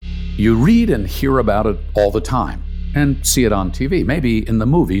You read and hear about it all the time and see it on TV, maybe in the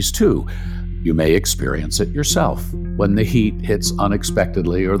movies too. You may experience it yourself when the heat hits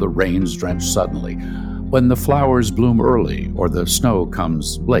unexpectedly or the rains drench suddenly, when the flowers bloom early or the snow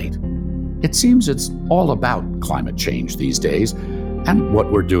comes late. It seems it's all about climate change these days and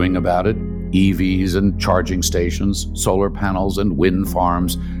what we're doing about it. EVs and charging stations, solar panels and wind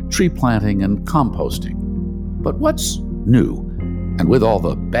farms, tree planting and composting. But what's new? And with all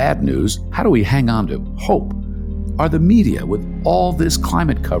the bad news, how do we hang on to hope? Are the media, with all this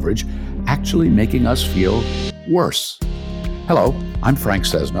climate coverage, actually making us feel worse? Hello, I'm Frank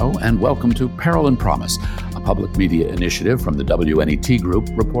Sesno, and welcome to Peril and Promise, a public media initiative from the WNET Group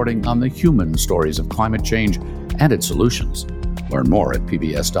reporting on the human stories of climate change and its solutions. Learn more at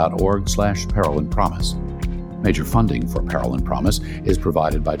pbs.org/Peril and Promise. Major funding for Peril and Promise is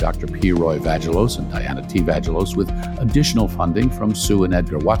provided by Dr. P. Roy Vagelos and Diana T. Vagelos, with additional funding from Sue and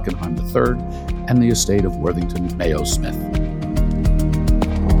Edgar Watkenheim III and the estate of Worthington Mayo Smith.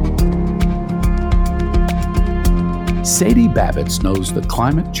 Sadie Babitz knows the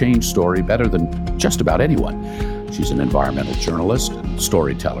climate change story better than just about anyone. She's an environmental journalist and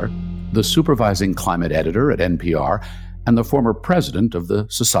storyteller, the supervising climate editor at NPR, and the former president of the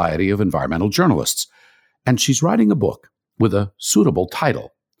Society of Environmental Journalists. And she's writing a book with a suitable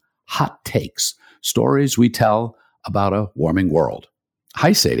title, Hot Takes, Stories We Tell About a Warming World.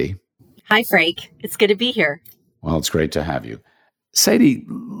 Hi, Sadie. Hi, Frank. It's good to be here. Well, it's great to have you. Sadie,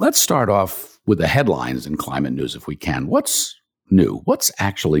 let's start off with the headlines in climate news if we can. What's new? What's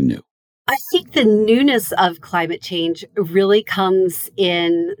actually new? I think the newness of climate change really comes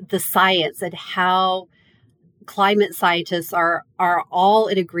in the science and how climate scientists are all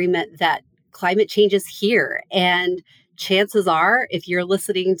in agreement that climate change is here. And chances are, if you're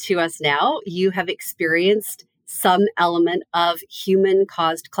listening to us now, you have experienced some element of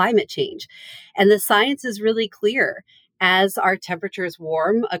human-caused climate change. And the science is really clear. As our temperatures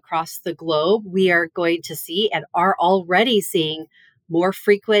warm across the globe, we are going to see and are already seeing more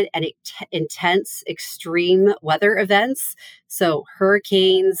frequent and intense extreme weather events. So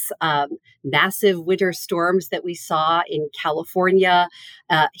hurricanes, massive winter storms that we saw in California,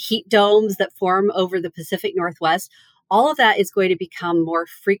 heat domes that form over the Pacific Northwest, all of that is going to become more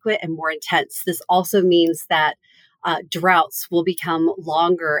frequent and more intense. This also means that droughts will become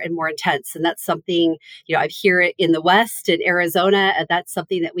longer and more intense. And that's something, I hear it in the West, in Arizona, and that's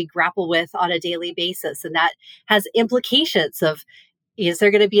something that we grapple with on a daily basis. And that has implications of, is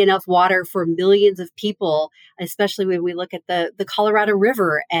there going to be enough water for millions of people, especially when we look at the Colorado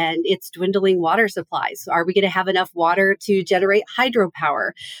River and its dwindling water supplies? Are we going to have enough water to generate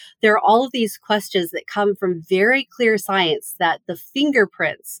hydropower? There are all of these questions that come from very clear science that the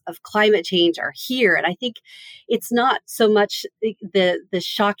fingerprints of climate change are here. And I think it's not so much the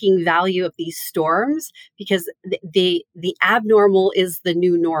shocking value of these storms, because the abnormal is the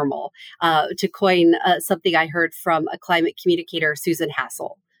new normal, to coin something I heard from a climate communicator, Susan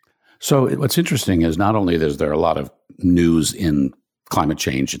Hassel. So what's interesting is not only is there a lot of news in climate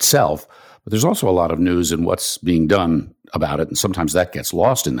change itself, but there's also a lot of news in what's being done about it. And sometimes that gets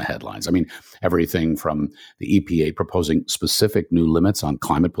lost in the headlines. I mean, everything from the EPA proposing specific new limits on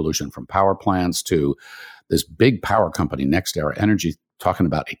climate pollution from power plants to this big power company, NextEra Energy, talking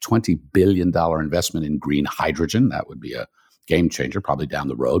about a $20 billion investment in green hydrogen. That would be a game changer, probably down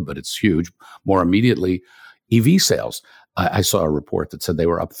the road, but it's huge. More immediately, EV sales. I saw a report that said they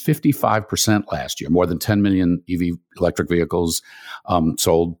were up 55% last year, more than 10 million EV electric vehicles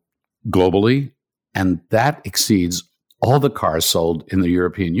sold globally, and that exceeds all the cars sold in the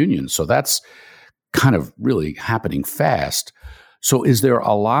European Union. So that's kind of really happening fast. So is there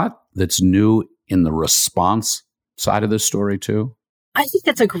a lot that's new in the response side of this story too? I think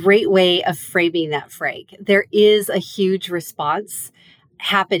that's a great way of framing that, Frank. There is a huge response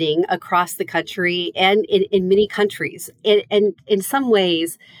happening across the country and in many countries. And in some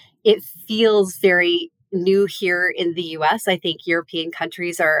ways, it feels very new here in the U.S. I think European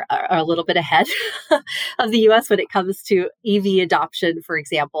countries are a little bit ahead of the U.S. when it comes to EV adoption, for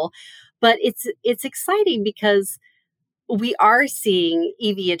example. But it's exciting because we are seeing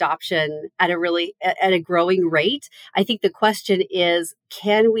EV adoption at a growing rate. I think the question is,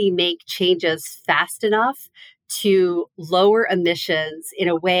 can we make changes fast enough to lower emissions in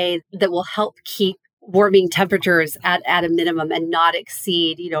a way that will help keep warming temperatures at a minimum and not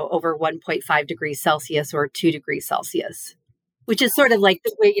exceed, over 1.5 degrees Celsius or 2 degrees Celsius, which is sort of like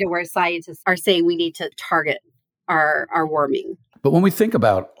the way, where scientists are saying we need to target our warming. But when we think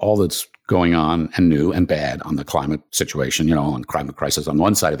about all that's going on and new and bad on the climate situation, on climate crisis on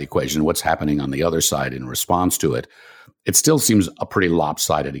one side of the equation, what's happening on the other side in response to it, it still seems a pretty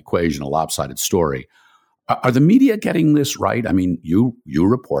lopsided equation, a lopsided story. Are the media getting this right? I mean, you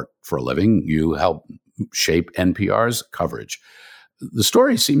report for a living. You help shape NPR's coverage. The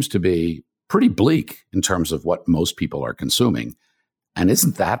story seems to be pretty bleak in terms of what most people are consuming. And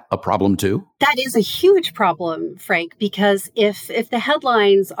isn't that a problem too? That is a huge problem, Frank, because if the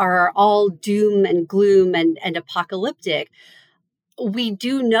headlines are all doom and gloom and apocalyptic, we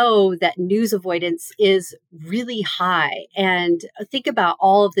do know that news avoidance is really high. And think about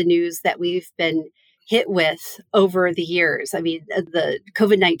all of the news that we've been hit with over the years. I mean, the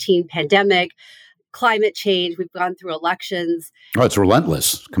COVID-19 pandemic, climate change, we've gone through elections. Oh, it's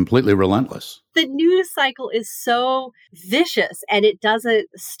relentless, completely relentless. The news cycle is so vicious and it doesn't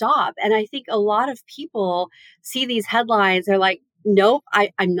stop. And I think a lot of people see these headlines, they're like, nope,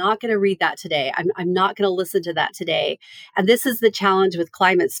 I'm not going to read that today. I'm not going to listen to that today. And this is the challenge with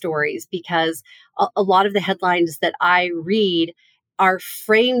climate stories, because a lot of the headlines that I read are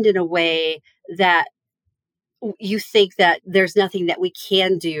framed in a way that you think that there's nothing that we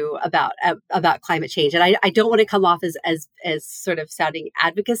can do about climate change. And I don't want to come off as sort of sounding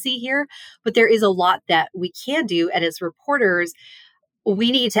advocacy here, but there is a lot that we can do. And as reporters,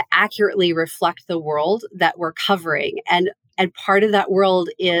 we need to accurately reflect the world that we're covering. And part of that world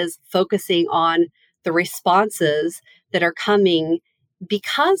is focusing on the responses that are coming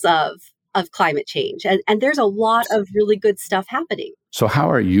because of climate change. And there's a lot of really good stuff happening. So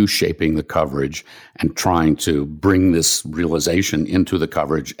how are you shaping the coverage and trying to bring this realization into the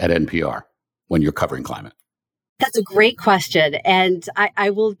coverage at NPR when you're covering climate? That's a great question. And I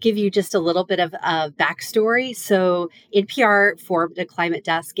will give you just a little bit of a backstory. So NPR formed a climate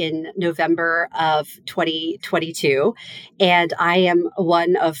desk in November of 2022. And I am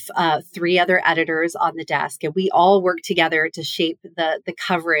one of three other editors on the desk. And we all work together to shape the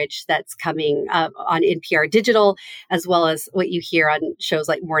coverage that's coming on NPR Digital, as well as what you hear on shows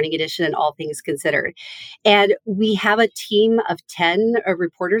like Morning Edition and All Things Considered. And we have a team of 10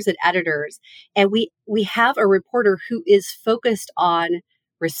 reporters and editors. And we have a reporter who is focused on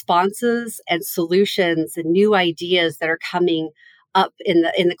responses and solutions and new ideas that are coming up in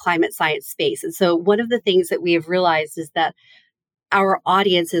the climate science space. And so one of the things that we have realized is that our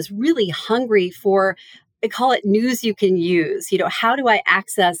audience is really hungry for, I call it news you can use. How do I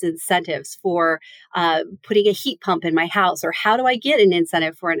access incentives for putting a heat pump in my house? Or how do I get an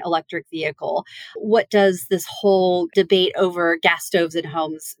incentive for an electric vehicle? What does this whole debate over gas stoves in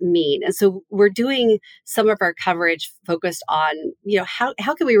homes mean? And so we're doing some of our coverage focused on, how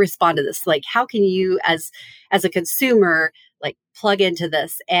can we respond to this? Like, how can you as a consumer, plug into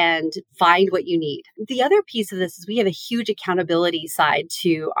this and find what you need? The other piece of this is we have a huge accountability side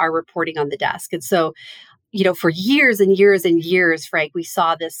to our reporting on the desk. And so, for years and years and years, Frank, we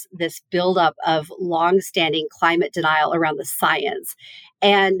saw this buildup of longstanding climate denial around the science.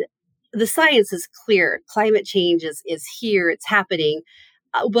 And the science is clear. Climate change is here. It's happening.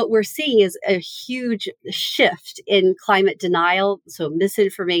 What we're seeing is a huge shift in climate denial. So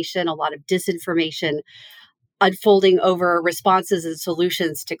misinformation, a lot of disinformation unfolding over responses and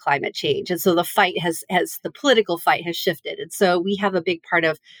solutions to climate change. And so the fight the political fight has shifted. And so we have a big part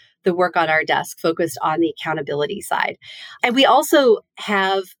of the work on our desk focused on the accountability side. And we also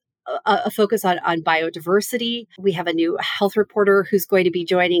have a focus on biodiversity. We have a new health reporter who's going to be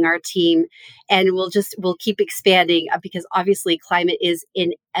joining our team, and we'll keep expanding because obviously climate is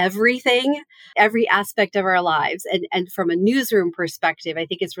in everything, every aspect of our lives. And from a newsroom perspective, I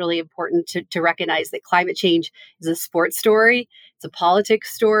think it's really important to recognize that climate change is a sports story, it's a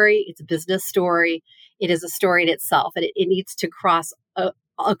politics story, it's a business story, it is a story in itself, and it needs to cross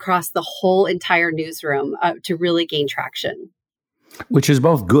across the whole entire newsroom to really gain traction. Which is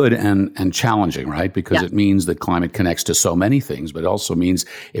both good and challenging, right? Because it means that climate connects to so many things, but it also means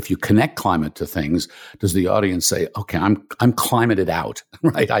if you connect climate to things, does the audience say, okay, I'm climated out,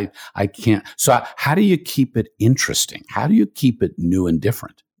 right? I can't. So how do you keep it interesting? How do you keep it new and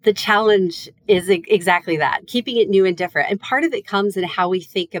different? The challenge is exactly that, keeping it new and different. And part of it comes in how we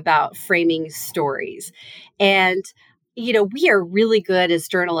think about framing stories. And we are really good as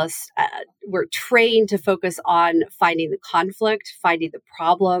journalists. We're trained to focus on finding the conflict, finding the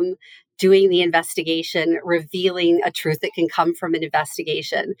problem, doing the investigation, revealing a truth that can come from an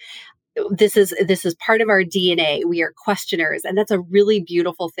investigation. This is part of our DNA. We are questioners, and that's a really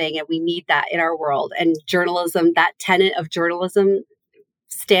beautiful thing, and we need that in our world. And journalism, that tenet of journalism,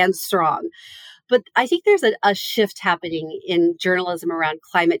 stands strong. But I think there's a shift happening in journalism around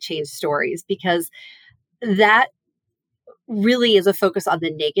climate change stories, because that really is a focus on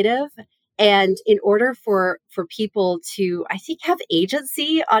the negative. And in order for people to, I think, have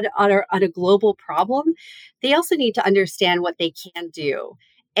agency on a global problem, they also need to understand what they can do.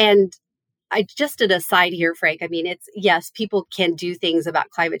 And I just an aside here, Frank. I mean, it's yes, people can do things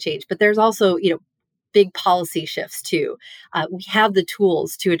about climate change, but there's also, big policy shifts too. We have the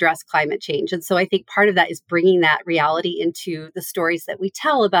tools to address climate change. And so I think part of that is bringing that reality into the stories that we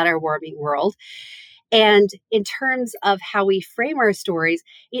tell about our warming world. And in terms of how we frame our stories,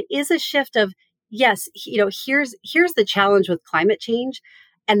 it is a shift of, yes, here's the challenge with climate change.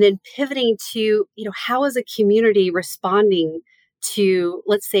 And then pivoting to, how is a community responding to,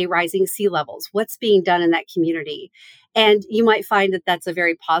 let's say, rising sea levels? What's being done in that community? And you might find that that's a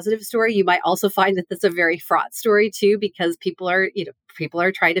very positive story. You might also find that that's a very fraught story too, because people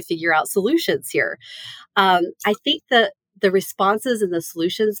are trying to figure out solutions here. I think that the responses and the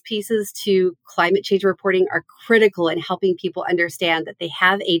solutions pieces to climate change reporting are critical in helping people understand that they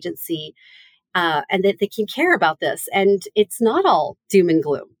have agency and that they can care about this. And it's not all doom and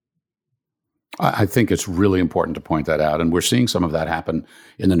gloom. I think it's really important to point that out. And we're seeing some of that happen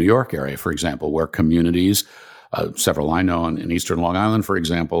in the New York area, for example, where communities, several I know in Eastern Long Island, for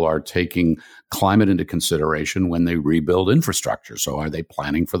example, are taking climate into consideration when they rebuild infrastructure. So are they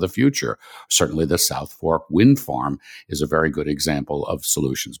planning for the future? Certainly the South Fork wind farm is a very good example of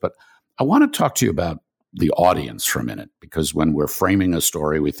solutions. But I want to talk to you about the audience for a minute, because when we're framing a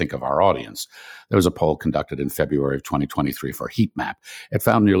story, we think of our audience. There was a poll conducted in February of 2023 for Heat Map. It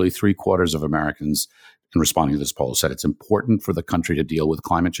found nearly 3/4 of Americans in responding to this poll said it's important for the country to deal with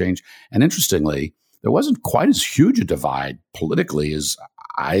climate change. And interestingly, there wasn't quite as huge a divide politically as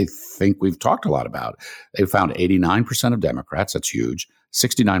I think we've talked a lot about. They found 89% of Democrats, that's huge,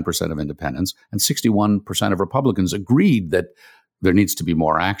 69% of independents, and 61% of Republicans agreed that there needs to be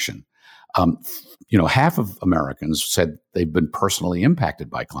more action. Half of Americans said they've been personally impacted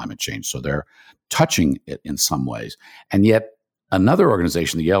by climate change, so they're touching it in some ways. And yet another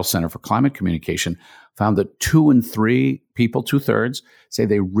organization, the Yale Center for Climate Communication, found that 2 in 3 people, 2/3, say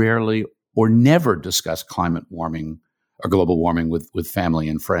they rarely or never discuss climate warming or global warming with family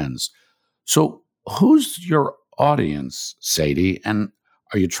and friends. So who's your audience, Sadie? And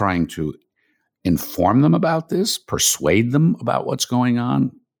are you trying to inform them about this, persuade them about what's going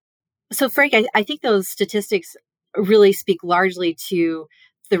on? So, Frank, I think those statistics really speak largely to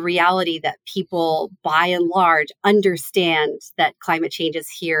the reality that people, by and large, understand that climate change is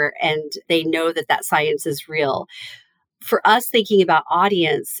here and they know that that science is real. For us, thinking about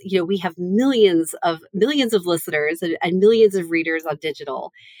audience, we have millions of listeners and millions of readers on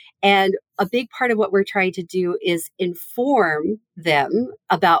digital. And a big part of what we're trying to do is inform them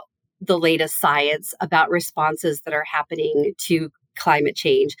about the latest science, about responses that are happening to climate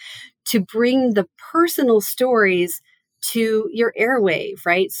change, to bring the personal stories to your airwave,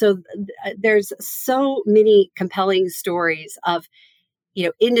 right? So there's so many compelling stories of,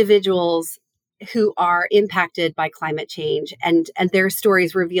 individuals who are impacted by climate change, and their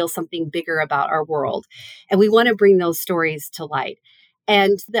stories reveal something bigger about our world. And we want to bring those stories to light.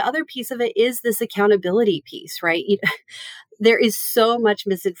 And the other piece of it is this accountability piece, right? There is so much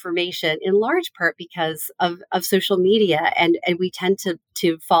misinformation, in large part because of social media, and we tend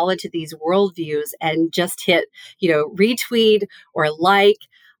to fall into these worldviews and just hit, retweet or like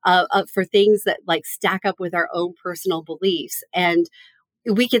for things that like stack up with our own personal beliefs. And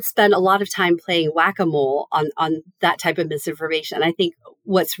we could spend a lot of time playing whack-a-mole on that type of misinformation. And I think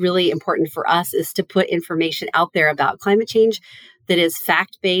what's really important for us is to put information out there about climate change that is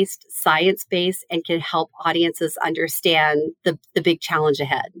fact-based, science-based, and can help audiences understand the big challenge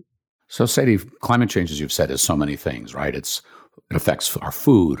ahead. So, Sadie, climate change, as you've said, is so many things, right? It affects our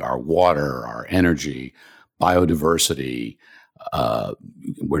food, our water, our energy, biodiversity.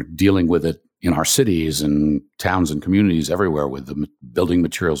 We're dealing with it in our cities and towns and communities everywhere with the building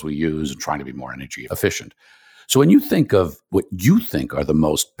materials we use and trying to be more energy efficient. So when you think of what you think are the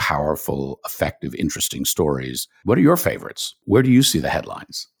most powerful, effective, interesting stories, what are your favorites? Where do you see the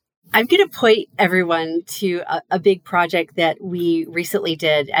headlines? I'm going to point everyone to a big project that we recently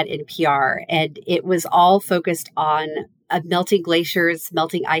did at NPR, and it was all focused on melting glaciers,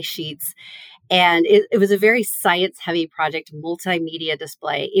 melting ice sheets. And it was a very science-heavy project, multimedia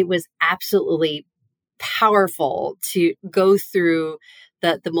display. It was absolutely powerful to go through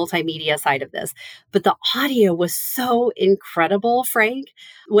the multimedia side of this. But the audio was so incredible, Frank.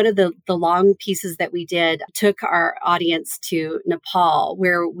 One of the long pieces that we did took our audience to Nepal,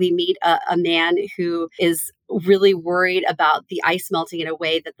 where we meet a man who is really worried about the ice melting in a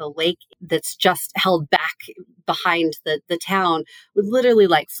way that the lake that's just held back behind the town would literally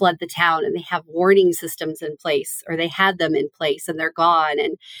like flood the town. And they have warning systems in place, or they had them in place, and they're gone.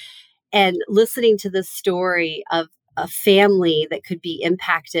 And listening to this story of a family that could be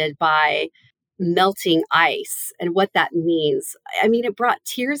impacted by melting ice and what that means. I mean, it brought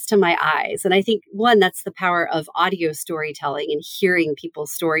tears to my eyes. And I think, one, that's the power of audio storytelling and hearing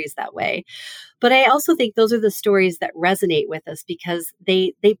people's stories that way. But I also think those are the stories that resonate with us because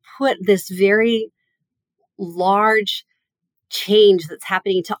they put this very large change that's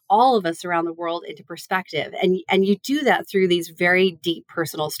happening to all of us around the world into perspective. And you do that through these very deep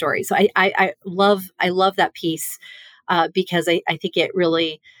personal stories. So I love that piece because I think it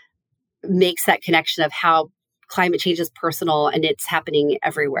really makes that connection of how climate change is personal and it's happening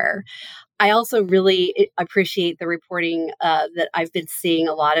everywhere. I also really appreciate the reporting that I've been seeing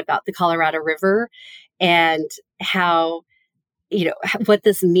a lot about the Colorado River and how, what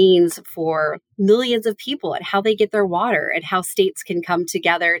this means for millions of people and how they get their water and how states can come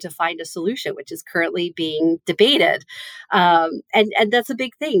together to find a solution, which is currently being debated. And that's a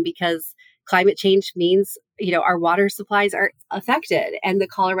big thing because climate change means, our water supplies are affected. And the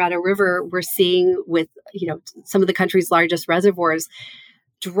Colorado River, we're seeing with, some of the country's largest reservoirs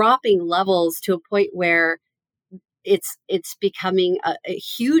dropping levels to a point where it's becoming a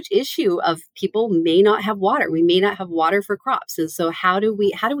huge issue of people may not have water. We may not have water for crops. And so how do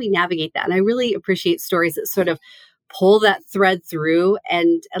we navigate that? And I really appreciate stories that sort of pull that thread through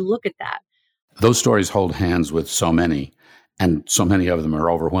and look at that. Those stories hold hands with so many, and so many of them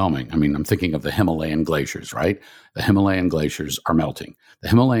are overwhelming. I mean, I'm thinking of the Himalayan glaciers, right? The Himalayan glaciers are melting. The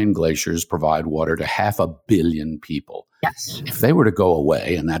Himalayan glaciers provide water to 500 million people. Yes. If they were to go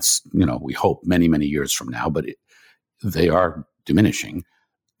away, and that's, we hope many, many years from now, but they are diminishing,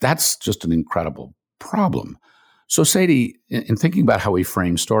 that's just an incredible problem. So Sadie, in thinking about how we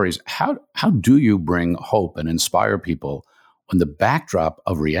frame stories, how do you bring hope and inspire people when the backdrop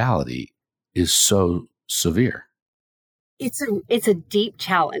of reality is so severe? It's a deep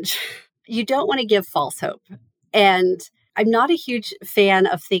challenge. You don't want to give false hope. And I'm not a huge fan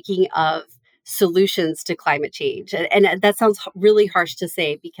of thinking of solutions to climate change. And that sounds really harsh to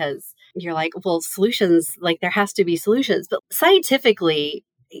say because you're like, well, solutions, like there has to be solutions. But scientifically,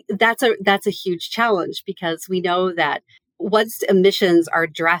 that's a huge challenge because we know that once emissions are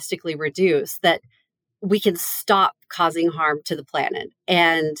drastically reduced, that we can stop causing harm to the planet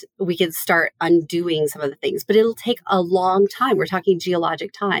and we can start undoing some of the things, but it'll take a long time. We're talking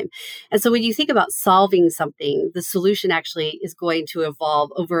geologic time. And so when you think about solving something, the solution actually is going to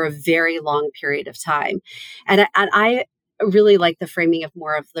evolve over a very long period of time. And I really like the framing of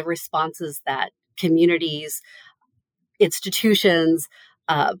more of the responses that communities, institutions,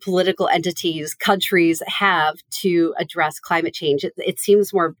 political entities, countries have to address climate change. It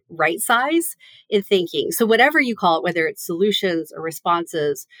seems more right size in thinking. So whatever you call it, whether it's solutions or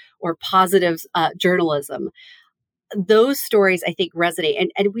responses or positive journalism, those stories I think resonate.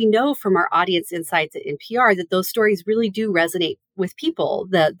 And we know from our audience insights at NPR that those stories really do resonate with people.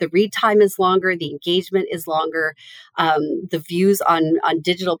 The read time is longer, the engagement is longer, the views on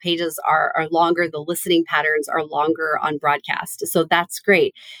digital pages are longer, the listening patterns are longer on broadcast. So that's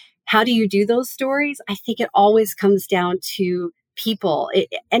great. How do you do those stories? I think it always comes down to people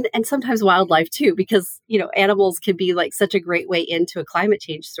and sometimes wildlife too, because, animals can be like such a great way into a climate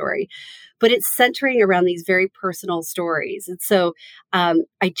change story. But it's centering around these very personal stories. And so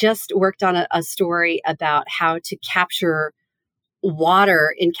I just worked on a story about how to capture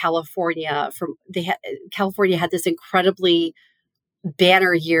water in California. California had this incredibly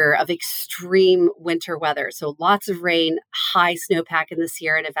banner year of extreme winter weather. So lots of rain, high snowpack in the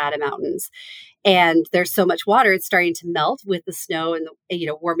Sierra Nevada mountains. And there's so much water, it's starting to melt with the snow and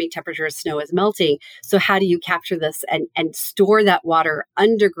the warming temperatures, snow is melting. So how do you capture this and store that water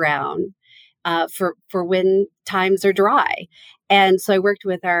underground for when times are dry? And so I worked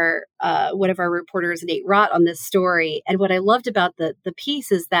with our one of our reporters, Nate Rott, on this story. And what I loved about the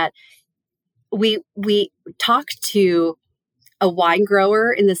piece is that we talked to a wine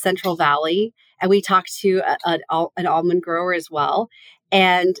grower in the Central Valley, and we talked to an almond grower as well,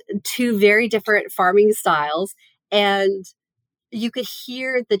 and two very different farming styles. And you could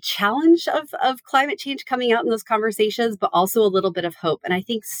hear the challenge of climate change coming out in those conversations, but also a little bit of hope. And I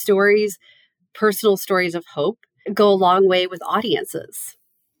think stories, personal stories of hope, go a long way with audiences.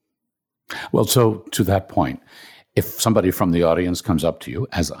 Well, so to that point, if somebody from the audience comes up to you,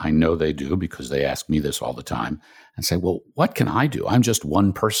 as I know they do because they ask me this all the time, and say, well, what can I do? I'm just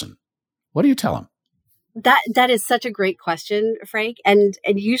one person. What do you tell them? That is such a great question, Frank. And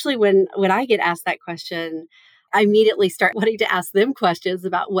usually when I get asked that question, I immediately start wanting to ask them questions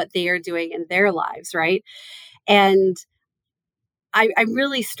about what they are doing in their lives, right? And I'm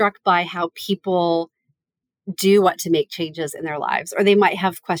really struck by how people do want to make changes in their lives, or they might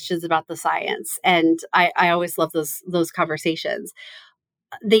have questions about the science. And I always love those conversations.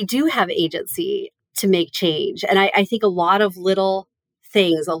 They do have agency to make change. And I think a lot of little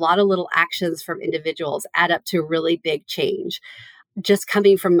things, a lot of little actions from individuals add up to really big change. Just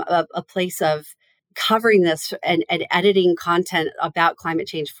coming from a place of covering this and editing content about climate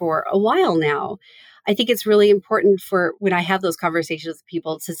change for a while now, I think it's really important for when I have those conversations with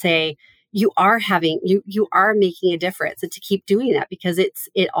people to say, you are making a difference, and to keep doing that, because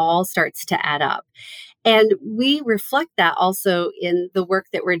it all starts to add up. And we reflect that also in the work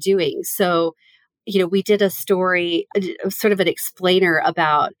that we're doing. So, we did a story, sort of an explainer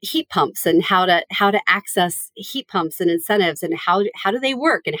about heat pumps and how to access heat pumps and incentives, and how do they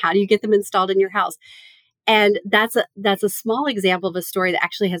work, and how do you get them installed in your house. And that's a small example of a story that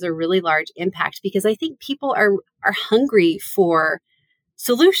actually has a really large impact, because I think people are hungry for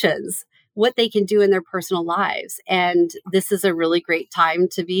solutions, what they can do in their personal lives. And this is a really great time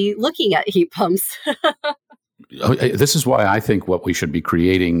to be looking at heat pumps. This is why I think what we should be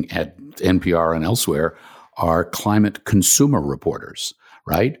creating at NPR and elsewhere are climate consumer reporters,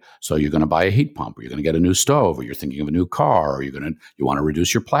 right? So you're going to buy a heat pump, or you're going to get a new stove, or you're thinking of a new car, or you want to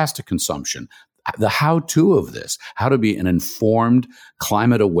reduce your plastic consumption. The how-to of this, how to be an informed,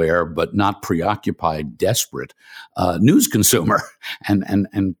 climate-aware, but not preoccupied, desperate news consumer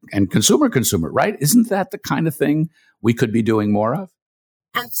and consumer, right? Isn't that the kind of thing we could be doing more of?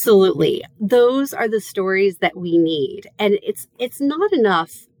 Absolutely. Those are the stories that we need. And it's not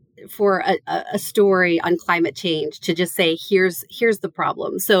enough for a story on climate change to just say, here's the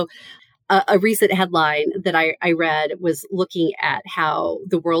problem. So a recent headline that I read was looking at how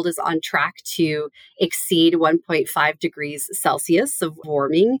the world is on track to exceed 1.5 degrees Celsius of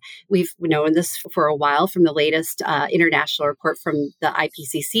warming. We've known this for a while from the latest international report from the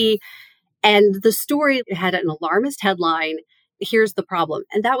IPCC. And the story had an alarmist headline, "Here's the problem."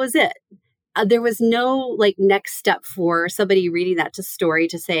 And that was it. There was no next step for somebody reading that story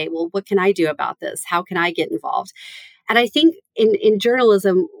to say, well, what can I do about this? How can I get involved? And I think in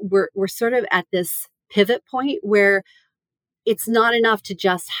journalism, we're sort of at this pivot point where it's not enough to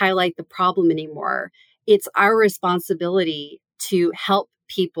just highlight the problem anymore. It's our responsibility to help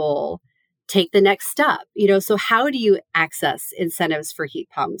people take the next step. So how do you access incentives for heat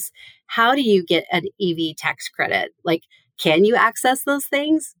pumps? How do you get an EV tax credit? Can you access those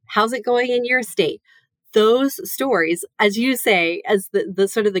things? How's it going in your state? Those stories, as you say, as the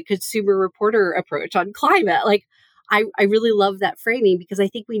sort of the consumer reporter approach on climate, I really love that framing, because I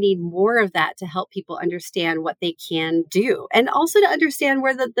think we need more of that to help people understand what they can do, and also to understand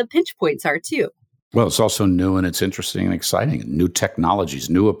where the pinch points are too. Well, it's also new, and it's interesting and exciting. New technologies,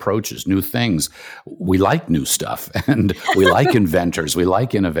 new approaches, new things. We like new stuff, and we like inventors. We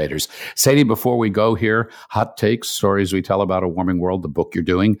like innovators. Sadie, before we go here, hot takes, stories we tell about a warming world, the book you're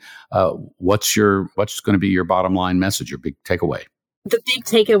doing. What's going to be your bottom line message, your big takeaway? The big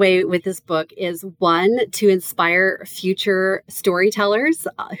takeaway with this book is, one, to inspire future storytellers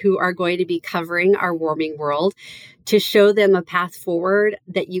who are going to be covering our warming world, to show them a path forward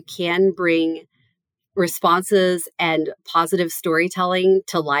that you can bring responses and positive storytelling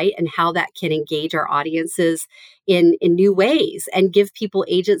to light, and how that can engage our audiences in new ways and give people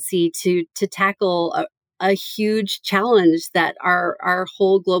agency to tackle a huge challenge that our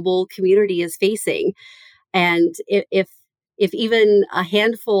whole global community is facing. And if even a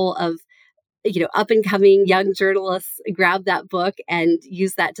handful of up and coming young journalists grab that book and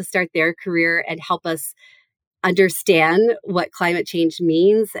use that to start their career and help us understand what climate change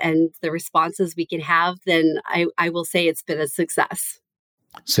means and the responses we can have, then I will say it's been a success.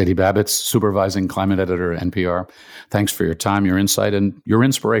 Sadie Babitz, supervising climate editor at NPR. Thanks for your time, your insight, and your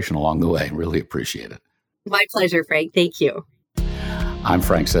inspiration along the way. Really appreciate it. My pleasure, Frank. Thank you. I'm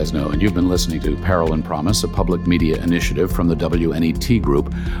Frank Sesno, and you've been listening to Peril and Promise, a public media initiative from the WNET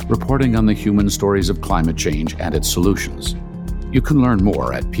Group, reporting on the human stories of climate change and its solutions. You can learn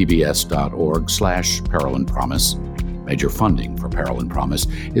more at pbs.org/Peril and Promise. Major funding for Peril and Promise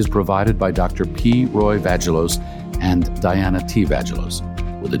is provided by Dr. P. Roy Vagelos and Diana T. Vagelos,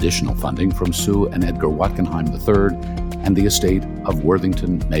 with additional funding from Sue and Edgar Watkenheim III and the estate of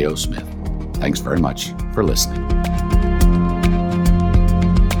Worthington Mayo Smith. Thanks very much for listening.